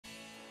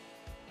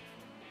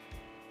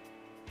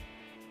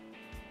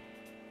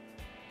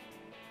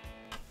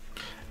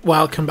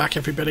Welcome back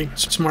everybody.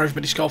 So it's more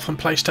Everybody's Golf on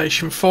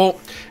PlayStation 4.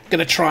 Going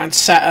to try and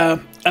set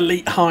a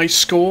elite high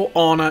score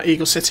on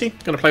Eagle City.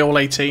 Going to play all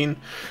 18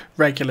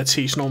 regular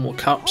tees, normal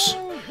cups.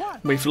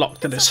 We've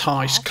locked in this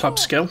high club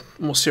skill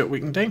and we'll see what we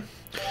can do.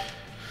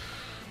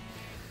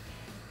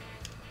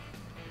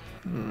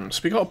 So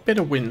we got a bit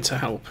of wind to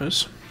help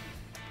us.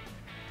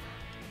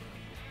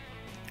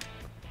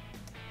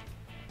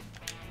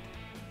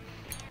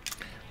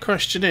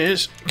 Question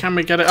is, can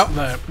we get it up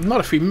there? Not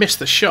if we miss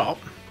the shot.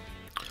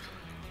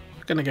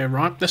 Gonna go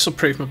right. This will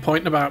prove my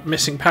point about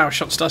missing power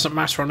shots doesn't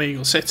matter on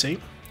Eagle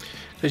City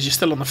because you're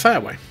still on the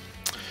fairway.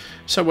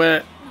 So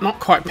we're not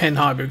quite pin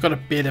high, but we've got a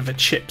bit of a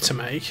chip to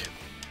make.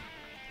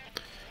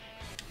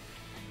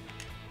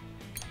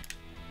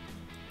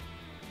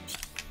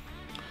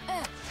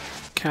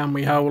 Can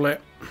we hold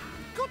it?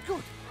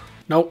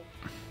 Nope.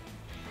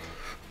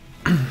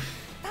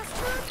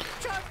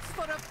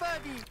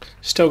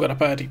 Still got a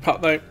birdie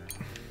putt though.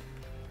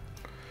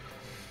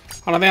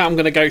 And I think I'm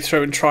going to go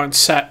through and try and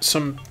set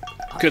some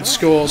good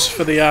scores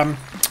for the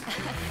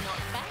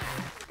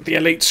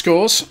elite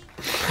scores.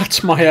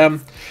 That's my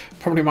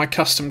probably my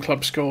custom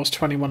club scores,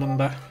 21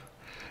 under.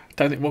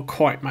 Don't think we'll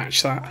quite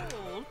match that.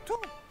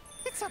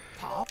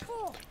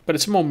 But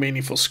it's a more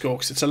meaningful score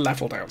because it's a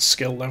leveled out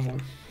skill level.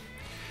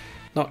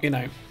 Not, you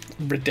know,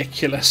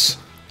 ridiculous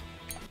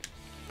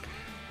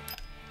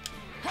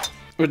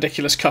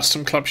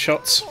custom club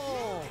shots.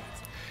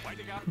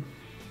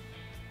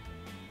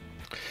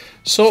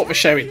 Sort of a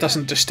shame it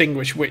doesn't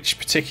distinguish which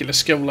particular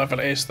skill level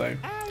it is though,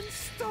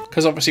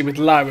 because obviously with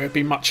low it would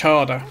be much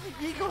harder.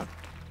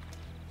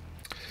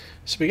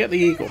 So we get the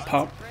eagle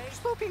putt.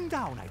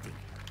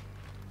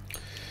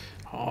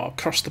 Oh,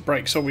 cross the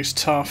break's always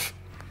tough.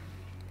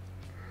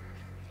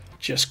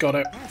 Just got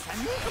it.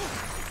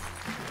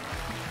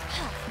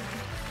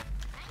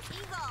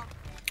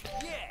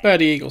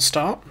 Birdie eagle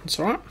start, that's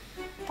alright.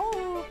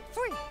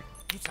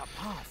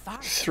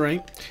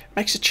 3.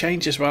 Makes a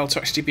change as well to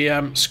actually be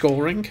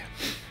scoring.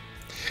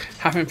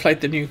 Having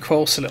played the new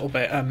course a little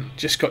bit and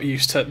just got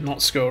used to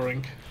not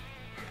scoring.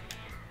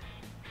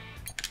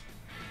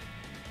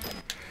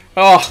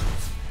 Oh,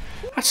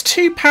 that's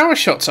 2 power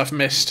shots I've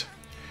missed.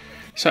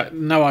 So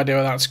no idea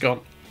where that's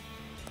gone.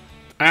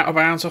 Out of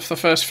bounds off the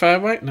first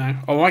fairway? No.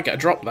 Oh, I get a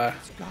drop there.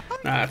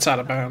 Nah, it's out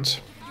of bounds.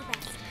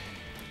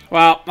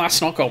 Well,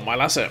 that's not gone well,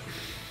 has it?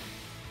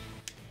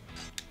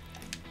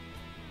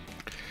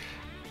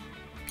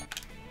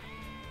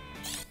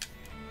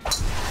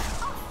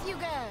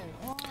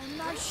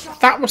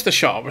 That was the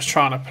shot I was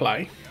trying to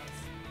play.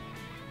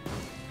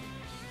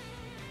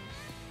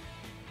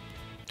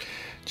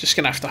 Just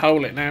going to have to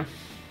hold it now.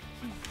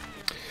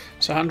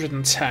 It's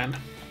 110.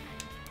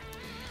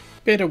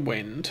 Bit of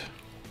wind.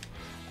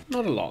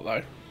 Not a lot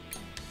though.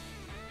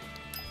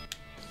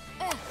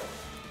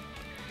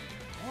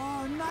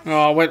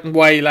 Oh, I went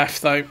way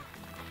left though.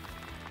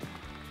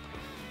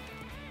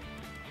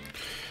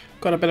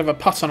 Got a bit of a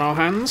putt on our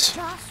hands.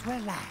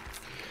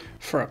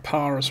 For a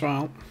par as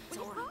well.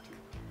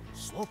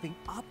 Sloping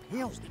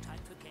uphill.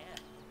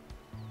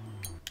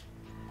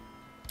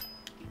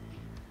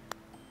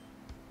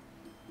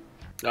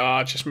 Ah,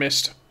 I just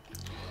missed.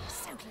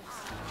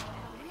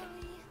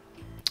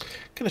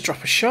 Gonna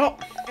drop a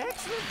shot.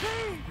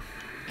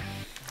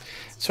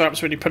 So what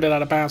happens when you put it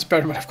out of bounds? Bear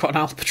in mind I've got an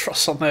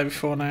albatross on there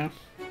before now.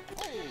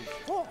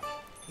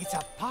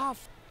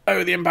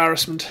 Oh, the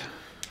embarrassment.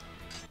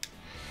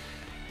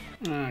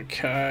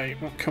 Okay,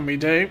 what can we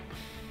do?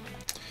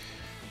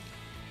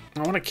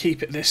 I want to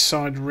keep it this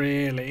side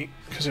really,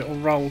 because it will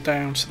roll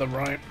down to the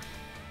right.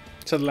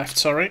 To the left,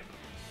 sorry.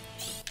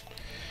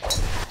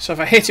 So if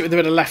I hit it with a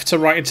bit of left to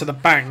right into the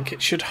bank,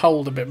 it should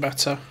hold a bit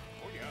better.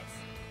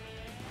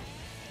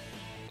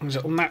 Because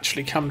it will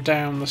naturally come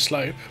down the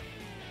slope.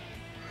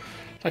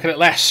 Like a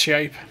little S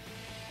shape.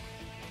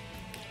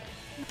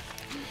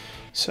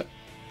 So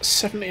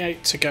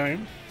 78 to go.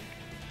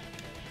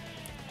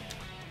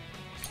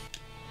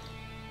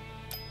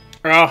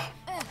 Ah.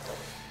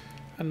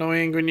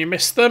 Annoying when you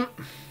miss them.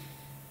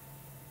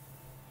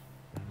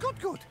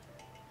 Good.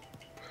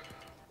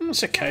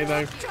 That's okay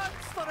though.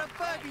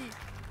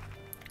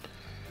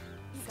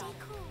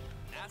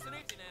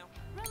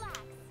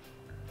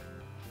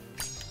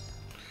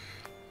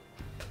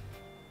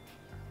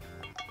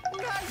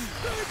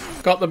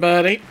 Got the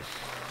birdie.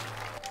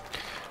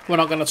 We're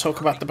not going to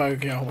talk about the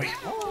bogey, are we?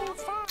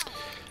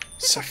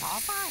 So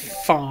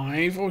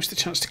 5. Always the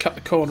chance to cut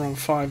the corner on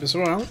 5 as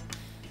well.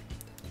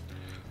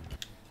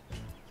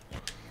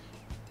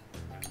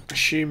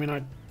 Assuming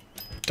I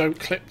don't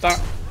clip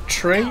that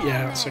tree.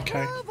 Yeah, that's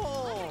okay.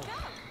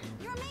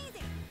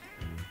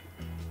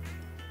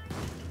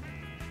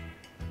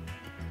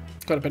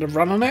 Got a bit of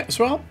run on it as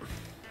well.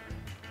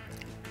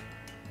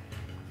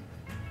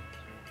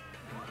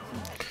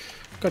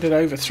 Got it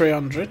over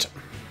 300.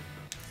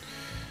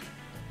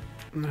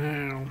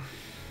 Now,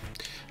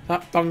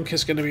 that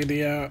bunker's going to be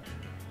the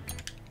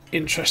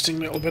interesting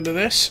little bit of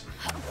this.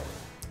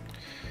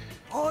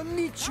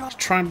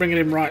 Try and bring it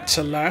in right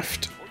to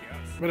left.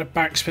 A bit of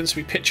backspin so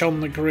we pitch on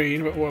the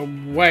green, but we're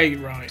way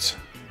right.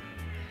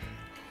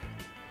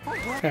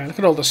 Yeah, look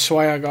at all the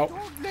sway I got.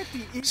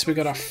 So we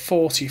got a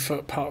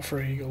 40-foot putt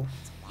for eagle.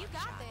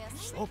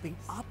 Sloping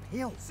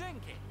uphill.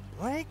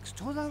 Brakes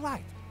to the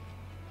right.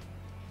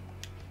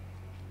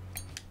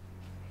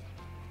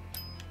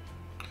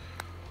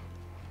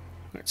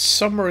 It's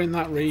somewhere in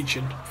that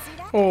region.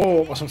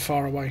 Oh, it wasn't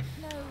far away.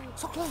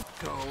 Go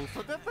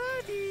for the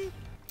birdie.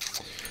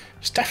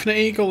 It's definite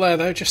eagle there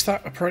though, just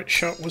that approach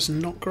shot was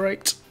not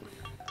great.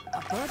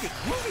 A birdie.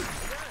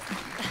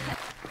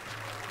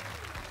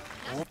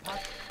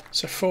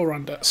 So 4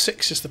 under,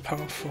 6 is the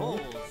par 4.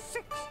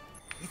 6.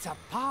 It's a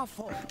par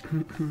 4.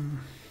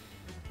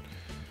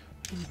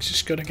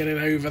 Just got to get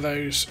it over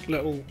those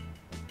little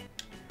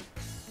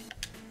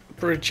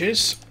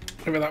bridges,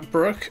 over that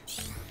brook.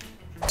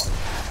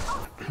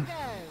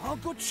 Oh,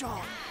 good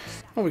shot.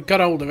 Oh, we got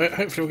hold of it.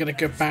 Hopefully we'll get a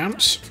good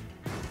bounce.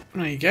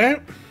 There you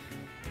go.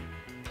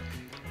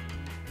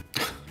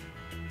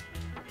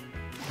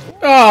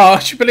 Oh,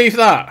 do you believe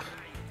that?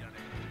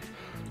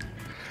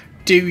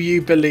 Do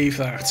you believe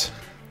that?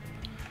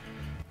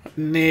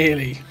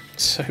 Nearly.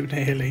 So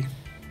nearly.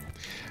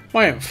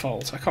 My own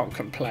fault. I can't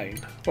complain.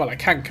 Well, I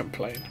can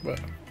complain,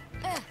 but...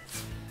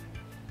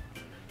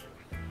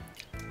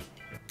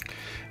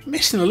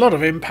 Missing a lot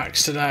of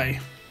impacts today.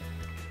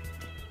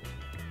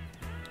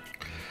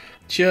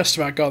 Just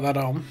about got that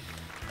on.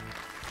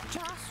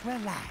 Just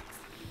relax.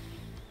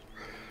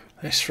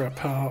 This for a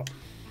part.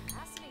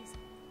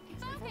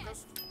 I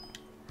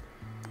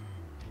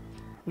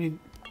mean,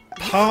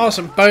 pars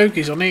and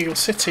bogeys on Eagle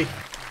City.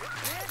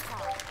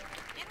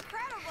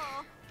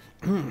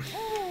 Oh,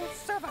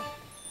 7.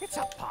 It's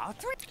a par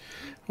 3.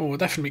 Oh, we'll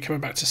definitely be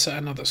coming back to set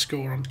another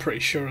score, I'm pretty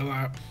sure of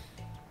that.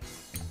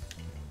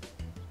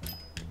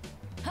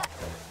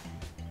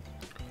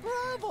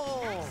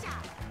 Bravo!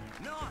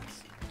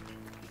 Nice.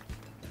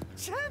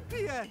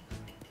 Champion!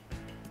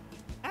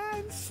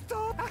 And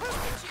stop!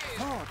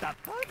 Oh, the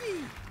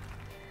birdie!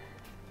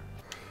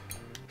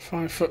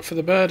 5 foot for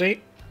the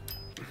birdie.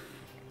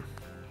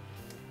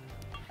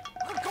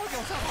 Got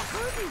yourself a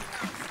birdie!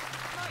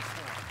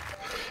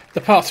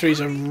 The par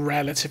 3s are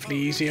relatively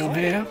easy on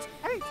here,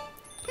 8.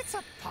 It's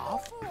a par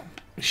 4.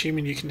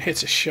 assuming you can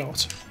hit a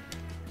shot.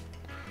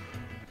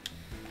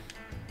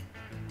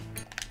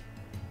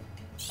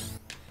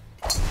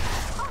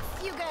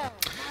 You go.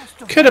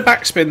 Could have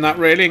backspin that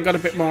really and got a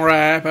bit more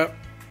air, but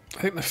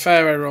I think the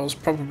fairway roll's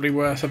probably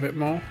worth a bit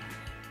more.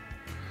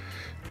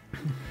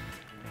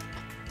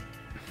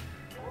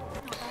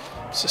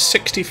 So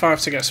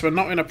 65 to get, so we're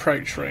not in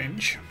approach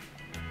range.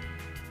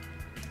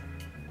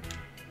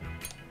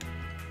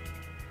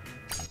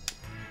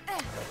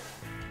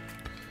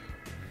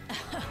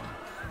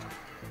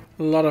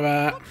 A lot of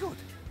air. Good.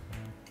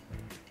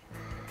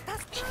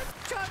 That's good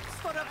chance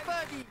for a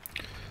birdie.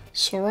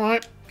 It's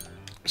alright.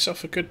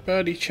 Yourself a good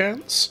birdie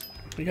chance.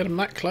 You get him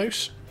that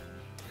close.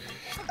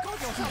 Got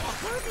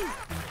yourself a birdie.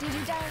 Did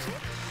you doubt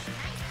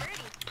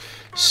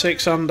it?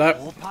 6 under.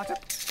 Oh, part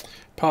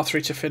Par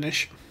 3 to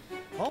finish.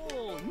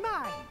 hole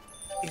 9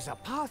 is a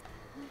par.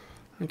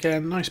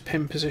 Again, nice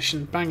pin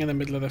position, bang in the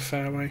middle of the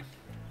fairway.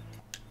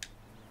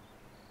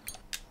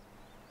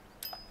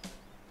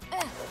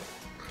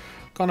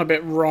 Gone a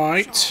bit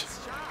right.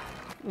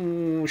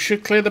 Ooh,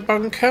 should clear the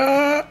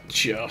bunker.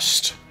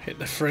 Just hit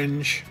the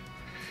fringe.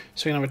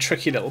 So we're going to have a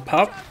tricky little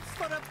putt.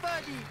 For a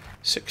birdie.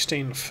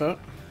 16 foot.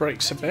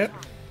 Breaks a bit.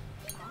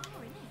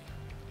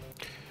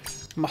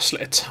 Muscle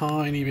it a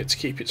tiny bit to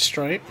keep it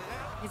straight.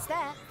 It's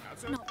there.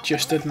 Not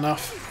Just did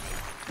enough.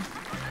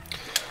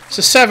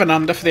 So 7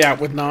 under for the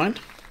outward 9.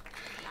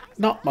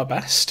 Not my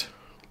best.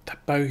 The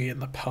bogey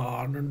and the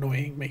par are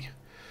annoying me.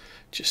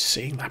 Just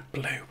seeing that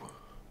blue.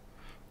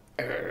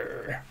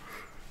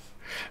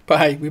 But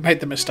hey, we made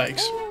the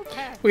mistakes.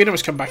 We can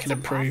always come back and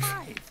improve.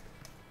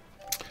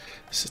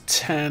 It's a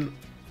 10.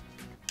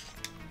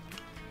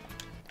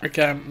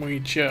 Again, we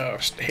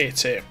just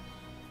hit it.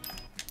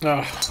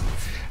 Oh,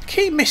 I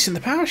keep missing the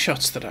power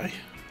shots today.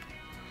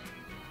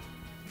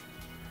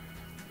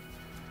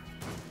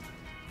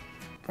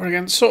 And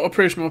again, sort of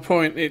proves my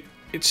point.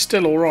 It's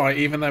still alright,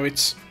 even though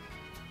it's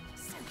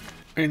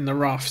in the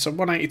rough. So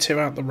 182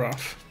 out the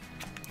rough.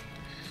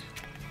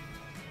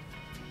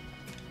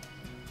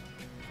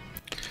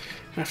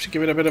 I have to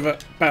give it a bit of a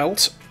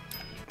belt.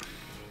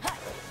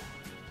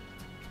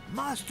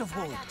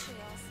 Masterful.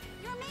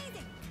 You're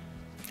amazing.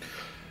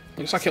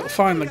 Looks like it'll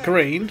find the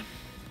green.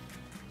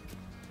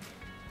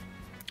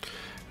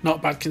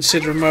 Not bad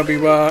considering where we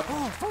were.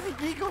 Oh, for the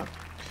eagle.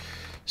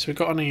 So we've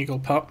got an eagle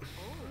putt.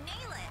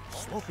 Nail it.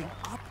 Sloping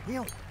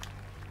uphill.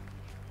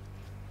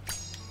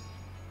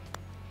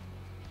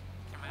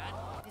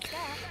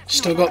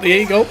 Still got the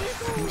eagle,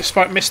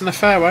 despite missing the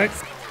fairway.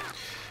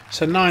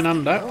 So 9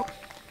 under.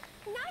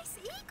 Nice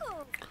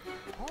eagle.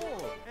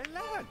 Oh,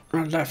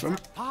 11. 11.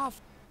 Par.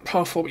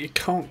 Par 4, but you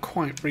can't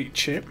quite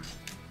reach it.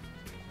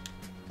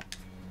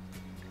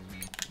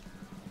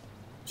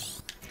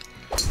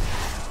 Go.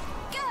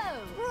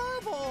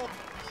 Bravo.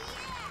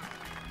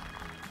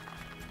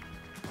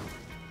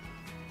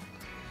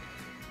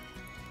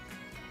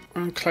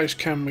 How close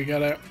can we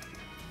get it?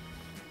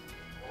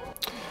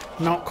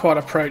 Not quite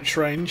approach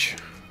range.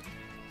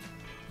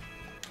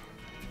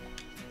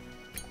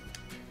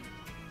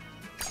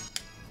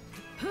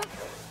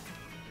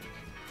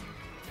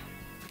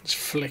 Let's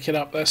flick it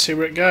up there, see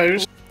where it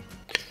goes.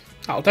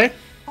 That'll do.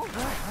 Go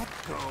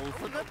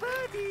for the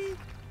birdie.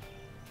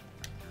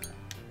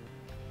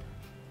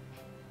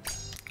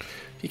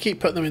 You keep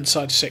putting them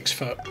inside 6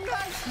 foot,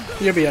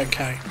 you'll be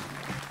okay.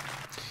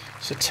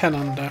 So 10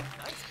 under.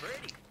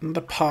 And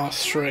the par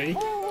 3.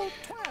 Oh,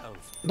 12.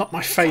 Not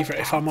my favourite,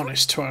 if I'm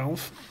honest,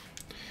 12.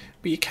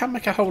 But you can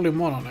make a hole in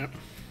one on it.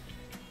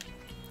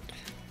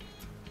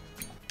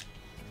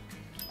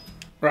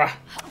 Rah.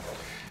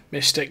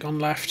 Missed it, gone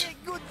left.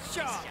 Good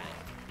shot.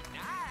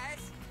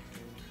 Nice.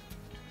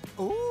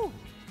 Ooh.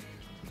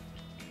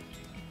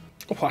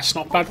 Oh, that's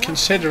not bad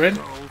considering.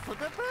 Go for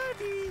the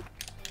birdie.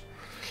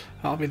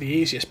 That'll be the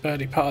easiest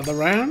birdie part of the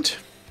round.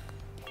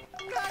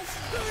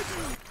 Nice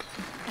birdie.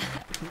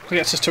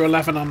 Gets us to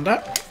 11 under.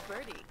 Nice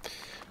birdie.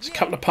 There's a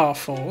couple of par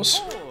 4s.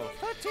 Oh,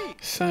 13.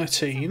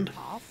 13.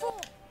 Par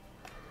 4.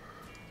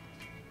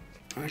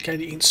 Again,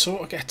 you can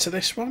sort of get to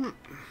this one.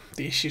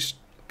 The issue's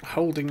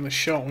holding the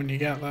shot when you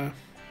get there.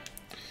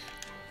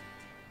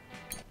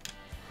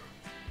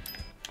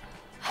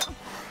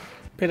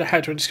 Bit of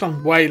headwind. It's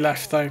gone way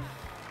left though.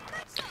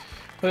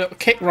 But it'll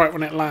kick right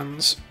when it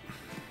lands.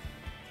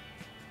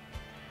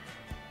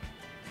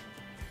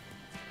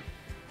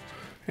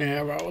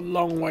 Yeah, right, a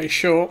long way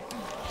short.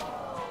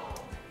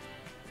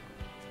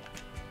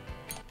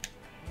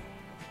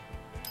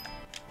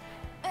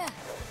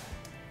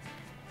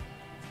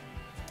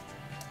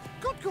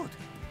 Good.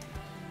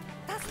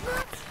 That's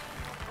good.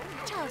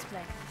 Child's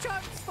play.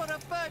 Chance for a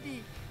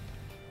birdie.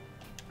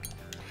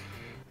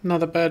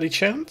 Another birdie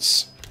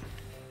chance.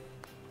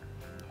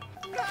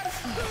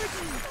 Nice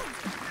birdie.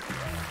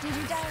 Did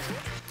you doubt it?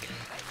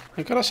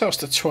 We've got ourselves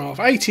to 12.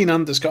 18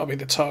 under's got to be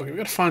the target. We've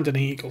got to find an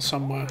eagle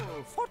somewhere.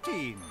 Oh,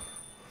 14.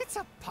 It's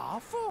a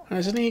par 4.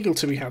 There's an eagle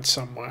to be had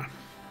somewhere.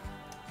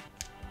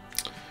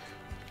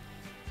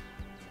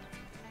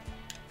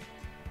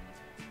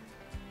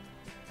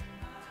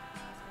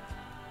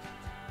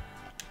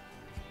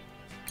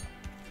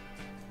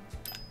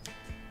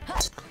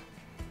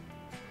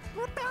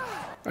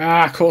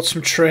 Ah, caught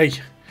some tree.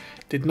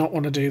 Did not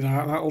want to do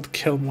that. That'll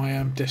kill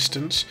my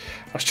distance.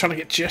 I was trying to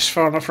get just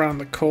far enough around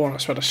the corner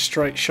so I had a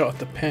straight shot at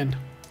the pin.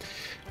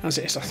 As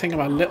it is, I think I'm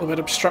a little bit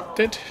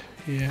obstructed.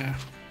 Yeah.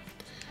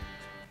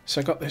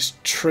 So I got this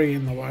tree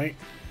in the way.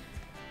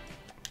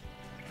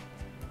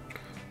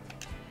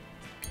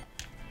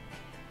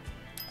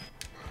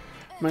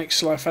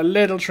 Makes life a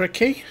little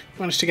tricky.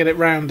 Managed to get it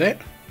round it.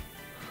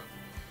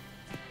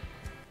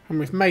 And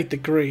we've made the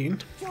green.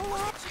 Go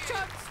on.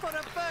 Chance for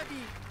a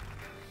birdie.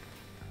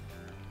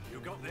 You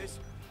got this.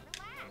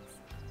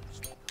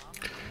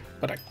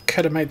 But I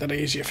could have made that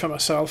easier for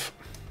myself.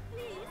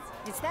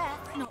 It's there.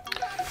 No.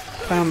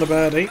 Found the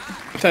birdie.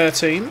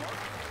 13.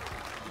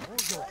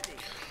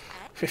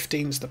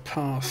 15's the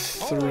par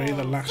 3,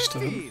 the last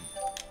of them. 15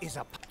 is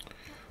a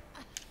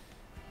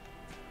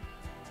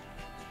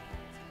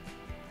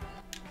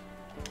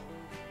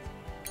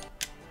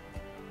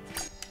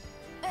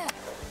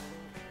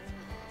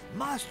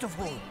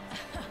masterful. You're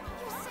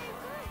so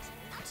good.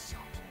 That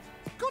shot.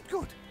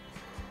 Good.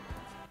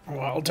 Oh,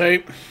 that'll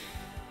do.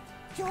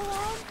 Go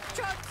on.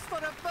 Chance for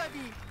a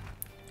birdie.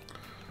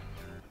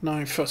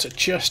 9 footer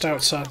just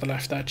outside the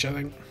left edge, I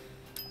think.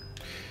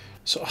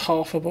 Sort of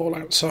half a ball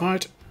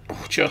outside.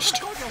 Oh, just.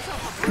 Got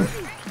yourself a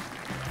birdie.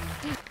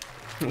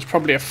 There's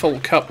probably a full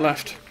cup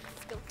left.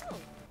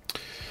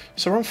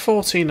 So we're on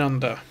 14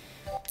 under.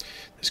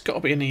 There's got to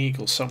be an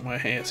eagle somewhere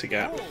here to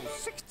get. Oh,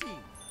 16.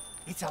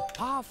 It's a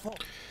par 4.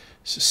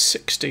 This is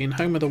 16,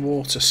 home of the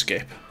water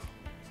skip.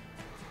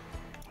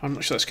 I'm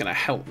not sure that's going to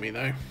help me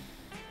though.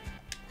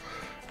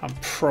 I'm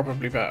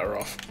probably better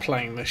off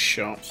playing this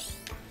shot.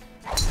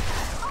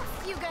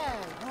 Off you go.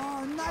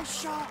 Oh,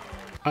 nice shot.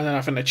 And then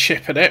having a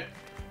chip at it.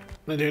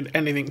 Not doing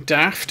anything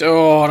daft.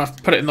 Oh, and I've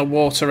put it in the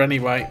water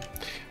anyway.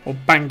 Well,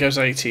 bang goes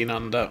 18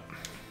 under.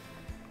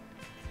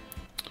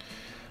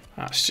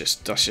 That's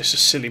just a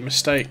silly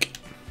mistake.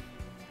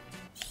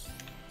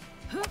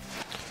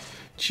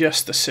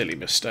 Just a silly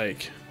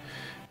mistake.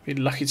 Be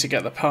lucky to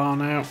get the par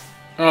now.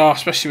 Oh,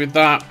 especially with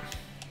that.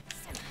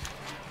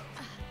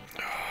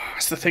 Oh,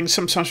 that's the thing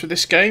sometimes with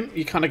this game.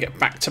 You kind of get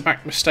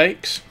back-to-back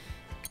mistakes.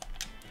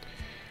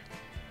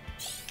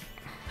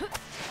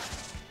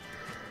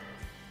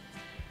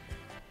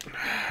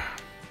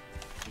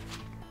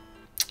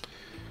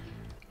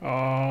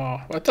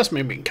 Oh, well, it does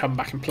mean we can come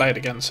back and play it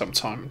again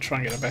sometime and try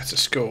and get a better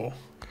score.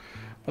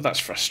 But that's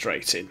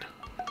frustrating.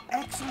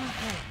 Excellent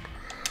play.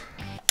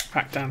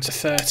 Back down to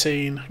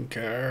 13.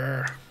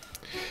 Grr.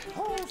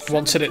 Hole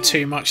Wanted it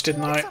 17. too much,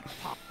 didn't I? It's a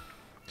par.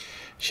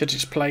 Should have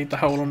just played the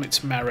hole on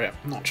its merit,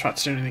 not tried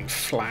to do anything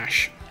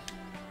flash.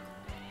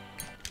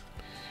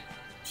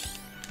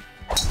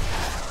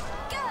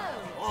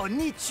 Oh,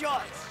 neat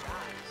shot.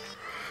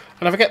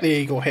 And if I get the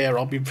eagle here,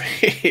 I'll be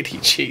really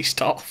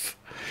cheesed off.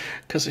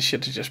 Because I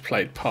should have just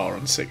played par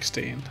on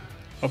 16.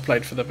 Or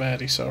played for the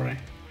birdie, sorry.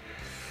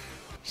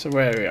 So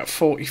where are we at?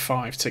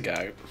 45 to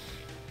go.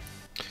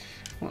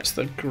 What's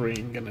the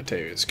green going to do?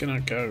 It's going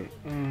to go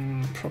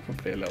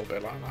probably a little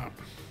bit like that.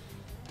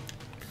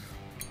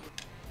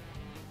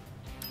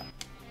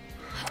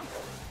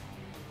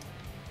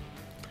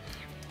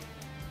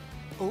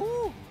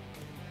 Ooh.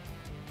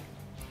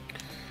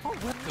 Oh,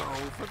 we'll go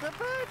for the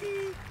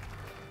birdie.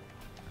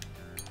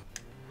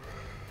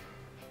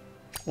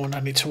 Well, no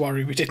need to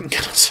worry, we didn't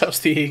get ourselves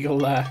the eagle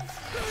there.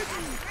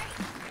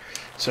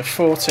 So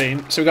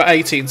 14. So we've got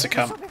 18 to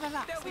come.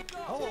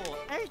 Oh,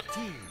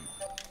 18.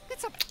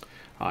 It's a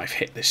I've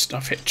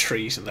hit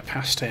trees in the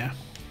past here.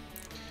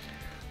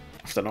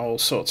 I've done all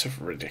sorts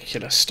of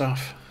ridiculous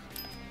stuff.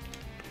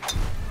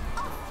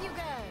 Off you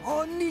go.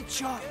 oh, neat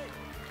shot.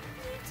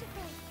 Beautiful.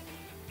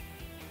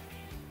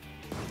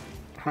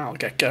 I'll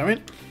get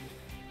going.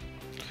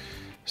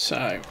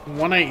 So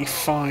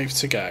 185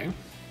 to go.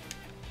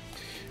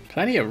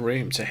 Plenty of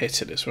room to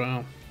hit it as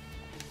well.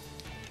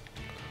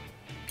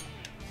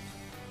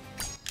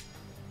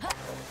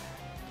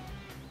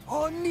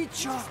 Oh, neat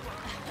shot.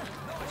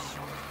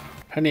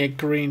 Plenty of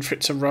green for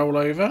it to roll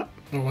over.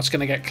 Oh, that's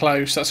going to get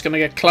close. That's going to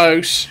get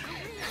close.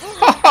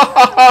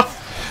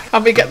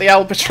 And we get the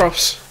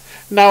albatross.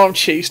 Now I'm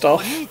cheesed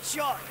off. Neat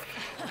shot.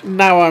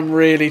 Now I'm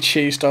really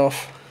cheesed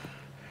off.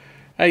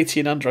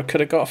 18 under. I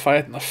could have got if I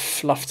hadn't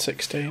fluffed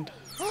 16.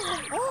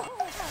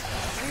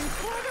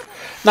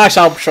 Nice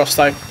albatross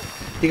though.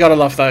 You gotta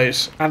love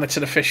those. And it's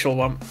an official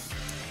one.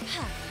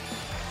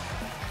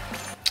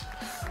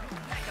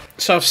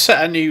 So I've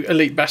set a new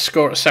elite best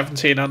score at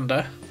 17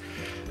 under.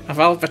 I've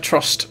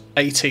albatrossed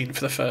 18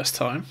 for the first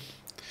time.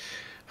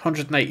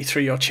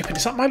 183 yard chipping.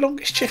 Is that my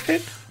longest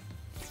chipping?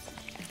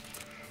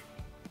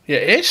 Yeah,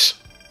 it is.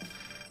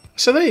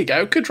 So there you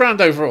go. Good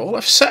round overall.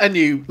 I've set a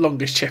new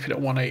longest chipping at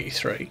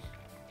 183.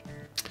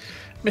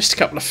 Missed a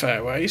couple of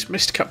fairways.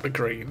 Missed a couple of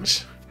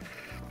greens.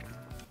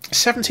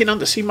 17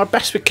 under. See, my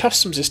best with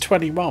customs is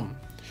 21.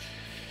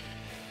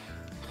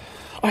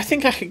 I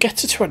think I could get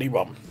to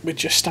 21 with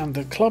just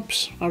standard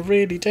clubs. I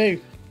really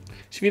do.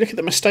 So if you look at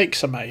the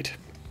mistakes I made.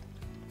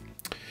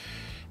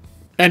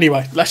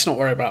 Anyway, let's not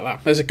worry about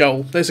that. There's a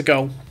goal. There's a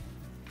goal.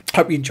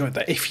 Hope you enjoyed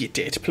that. If you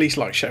did, please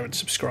like, share and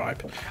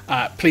subscribe.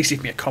 Please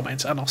leave me a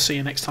comment and I'll see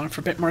you next time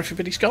for a bit more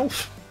Everybody's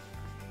Golf.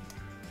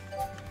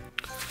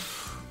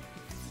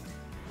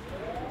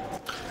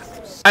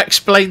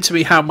 Explain to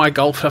me how my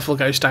golf level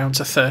goes down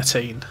to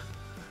 13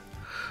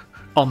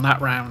 on that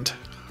round.